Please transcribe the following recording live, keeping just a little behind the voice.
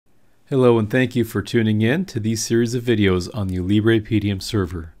Hello and thank you for tuning in to these series of videos on the Alibre PDM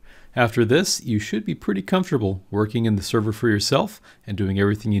server. After this, you should be pretty comfortable working in the server for yourself and doing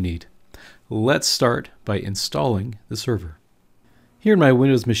everything you need. Let's start by installing the server. Here in my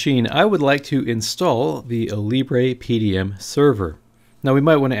Windows machine, I would like to install the Alibre PDM server. Now we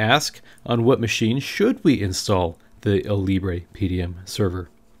might want to ask, on what machine should we install the Alibre PDM server?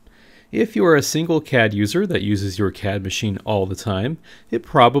 If you are a single CAD user that uses your CAD machine all the time, it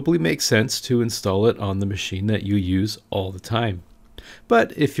probably makes sense to install it on the machine that you use all the time.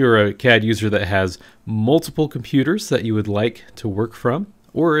 But if you're a CAD user that has multiple computers that you would like to work from,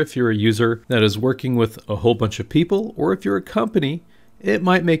 or if you're a user that is working with a whole bunch of people, or if you're a company, it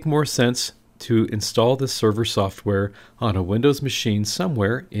might make more sense to install this server software on a Windows machine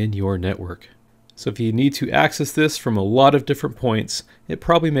somewhere in your network. So if you need to access this from a lot of different points, it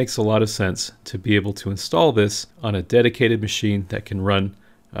probably makes a lot of sense to be able to install this on a dedicated machine that can run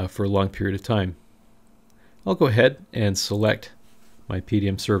for a long period of time. I'll go ahead and select my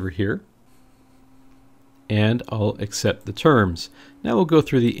PDM server here, and I'll accept the terms. Now we'll go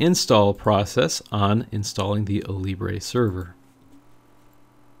through the install process on installing the Alibre server.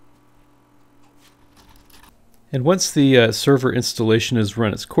 And once the server installation has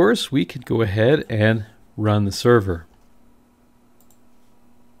run its course, we can go ahead and run the server.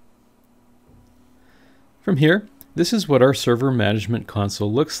 From here, this is what our server management console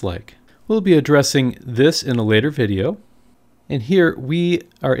looks like. We'll be addressing this in a later video. And here we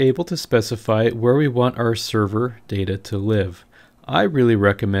are able to specify where we want our server data to live. I really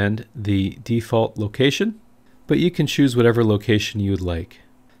recommend the default location, but you can choose whatever location you would like.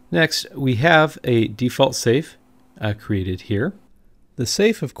 Next, we have a default safe created here. The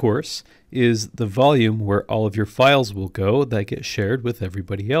safe, of course, is the volume where all of your files will go that get shared with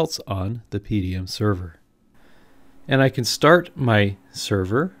everybody else on the PDM server. And I can start my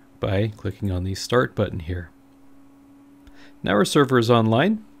server by clicking on the Start button here. Now our server is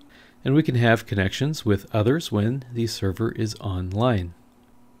online, and we can have connections with others when the server is online.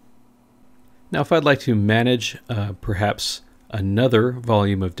 Now if I'd like to manage perhaps another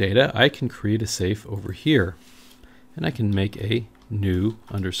volume of data, I can create a safe over here. And I can make a new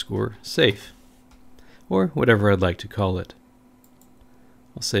 _safe, or whatever I'd like to call it.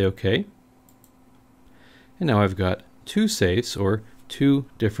 I'll say OK. And now I've got two safes, or two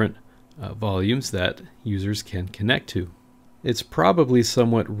different volumes that users can connect to. It's probably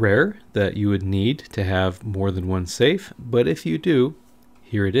somewhat rare that you would need to have more than one safe, but if you do,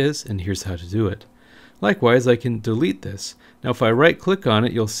 here it is, and here's how to do it. Likewise, I can delete this. Now if I right click on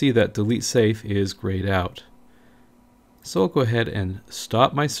it, you'll see that delete safe is grayed out. So I'll go ahead and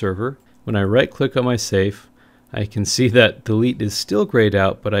stop my server. When I right click on my safe, I can see that delete is still grayed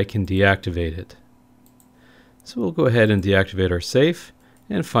out, but I can deactivate it. So we'll go ahead and deactivate our safe,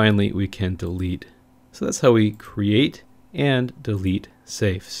 and finally we can delete. So that's how we create and delete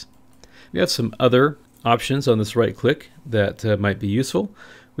safes. We have some other options on this right click that might be useful.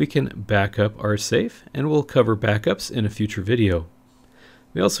 We can back up our safe, and we'll cover backups in a future video.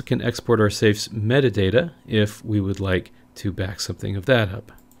 We also can export our safe's metadata if we would like to back something of that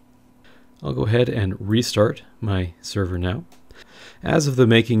up. I'll go ahead and restart my server now. As of the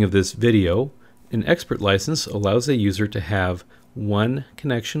making of this video, an expert license allows a user to have one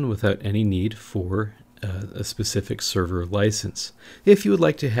connection without any need for a specific server license. If you would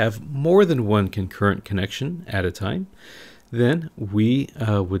like to have more than one concurrent connection at a time, then we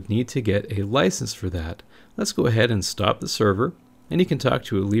would need to get a license for that. Let's go ahead and stop the server. And you can talk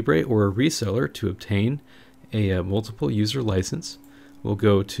to a Alibre or a reseller to obtain a multiple user license. We'll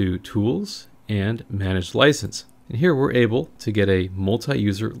go to Tools and Manage License. And here we're able to get a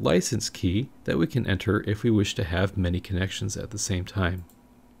multi-user license key that we can enter if we wish to have many connections at the same time.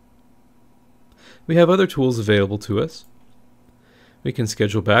 We have other tools available to us. We can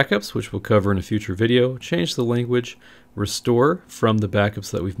schedule backups, which we'll cover in a future video, change the language, restore from the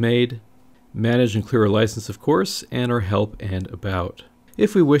backups that we've made, manage and clear a license, of course, and our help and about.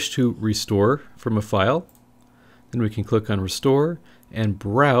 If we wish to restore from a file, then we can click on Restore and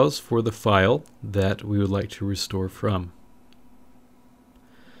browse for the file that we would like to restore from.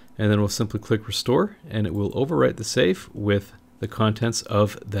 And then we'll simply click Restore, and it will overwrite the safe with the contents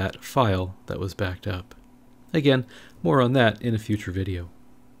of that file that was backed up. Again, more on that in a future video.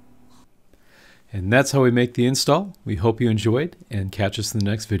 And that's how we make the install. We hope you enjoyed, and catch us in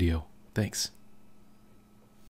the next video. Thanks.